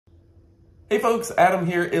Hey folks, Adam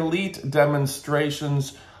here, Elite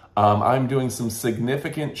Demonstrations. I'm doing some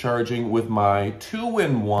significant charging with my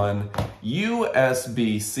 2-in-1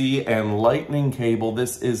 USB-C and Lightning cable.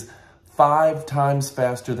 This is 5 times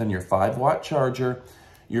faster than your 5-watt charger.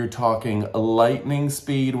 You're talking lightning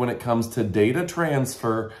speed when it comes to data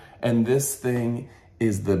transfer, and this thing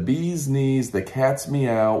is the bee's knees, the cat's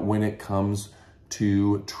meow when it comes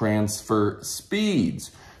to transfer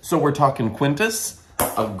speeds. So we're talking Quntis,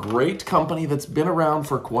 a great company that's been around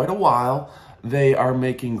for quite a while. They are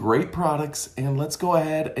making great products, and let's go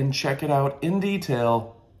ahead and check it out in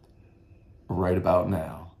detail right about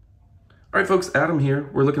now. All right, folks, Adam here.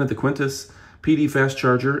 We're looking at the Quntis PD fast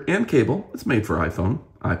charger and cable. It's made for iPhone,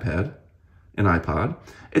 iPad, and iPod.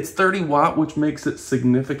 It's 30 watt, which makes it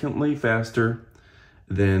significantly faster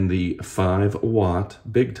than the 5-watt,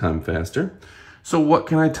 big time faster. So what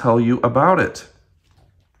can I tell you about it?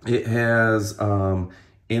 It has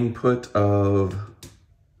input of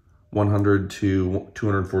 100 to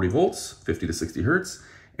 240 volts, 50 to 60 hertz,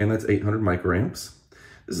 and that's 800 microamps.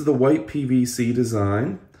 This is the white PVC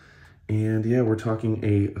design, and yeah, we're talking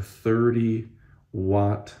a 30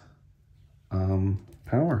 watt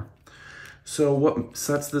power. So what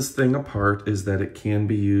sets this thing apart is that it can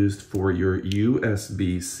be used for your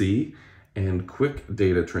USB-C and quick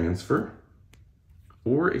data transfer,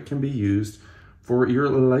 or it can be used for your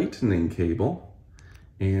lightning cable,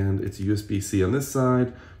 and it's USB-C on this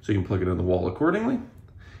side, so you can plug it in the wall accordingly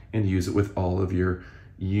and use it with all of your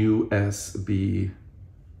USB-C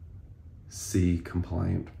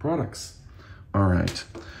compliant products. All right,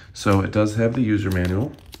 so it does have the user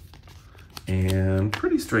manual and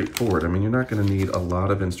pretty straightforward. I mean, you're not gonna need a lot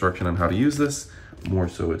of instruction on how to use this, more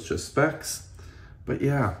so it's just specs. But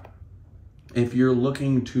yeah, if you're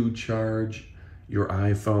looking to charge your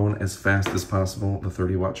iPhone as fast as possible, the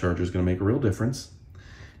 30 watt charger is gonna make a real difference.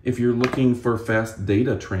 If you're looking for fast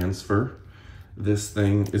data transfer, this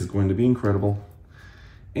thing is going to be incredible.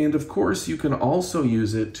 And of course, you can also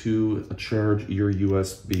use it to charge your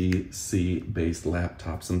USB-C based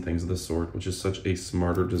laptops and things of the sort, which is such a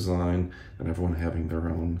smarter design than everyone having their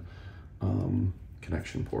own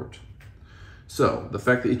connection port. So the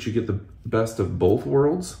fact that you get the best of both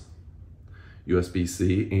worlds,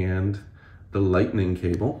 USB-C and the lightning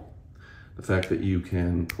cable, the fact that you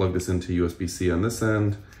can plug this into USB-C on this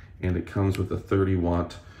end, and it comes with a 30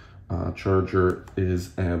 watt charger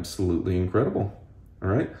is absolutely incredible. All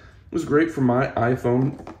right, it was great for my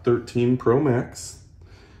iPhone 13 Pro Max.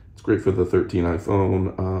 It's great for the 13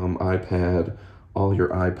 iPhone, iPad, all your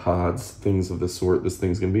iPods, things of this sort. This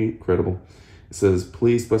thing's gonna be incredible. It says,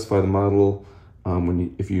 please specify the model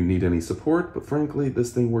if you need any support, but frankly,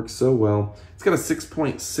 this thing works so well. It's got a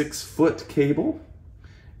 6.6 foot cable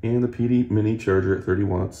and the PD mini charger at 30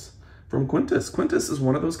 watts from Quntis. Quntis is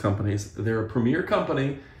one of those companies. They're a premier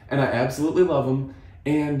company, and I absolutely love them.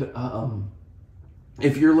 And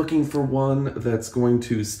if you're looking for one that's going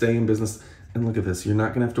to stay in business, and look at this, you're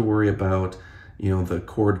not gonna have to worry about, you know, the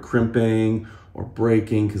cord crimping or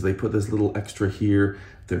breaking because they put this little extra here.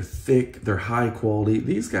 They're thick, they're high quality.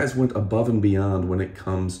 These guys went above and beyond when it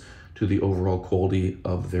comes to the overall quality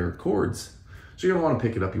of their cords. So you're gonna wanna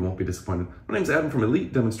pick it up, you won't be disappointed. My name's Adam from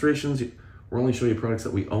Elite Demonstrations. We're only showing you products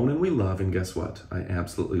that we own and we love, and guess what? I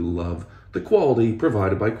absolutely love the quality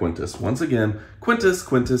provided by Quntis. Once again,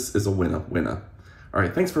 Quntis is a winner. All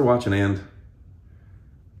right, thanks for watching, and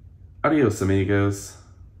adios, amigos.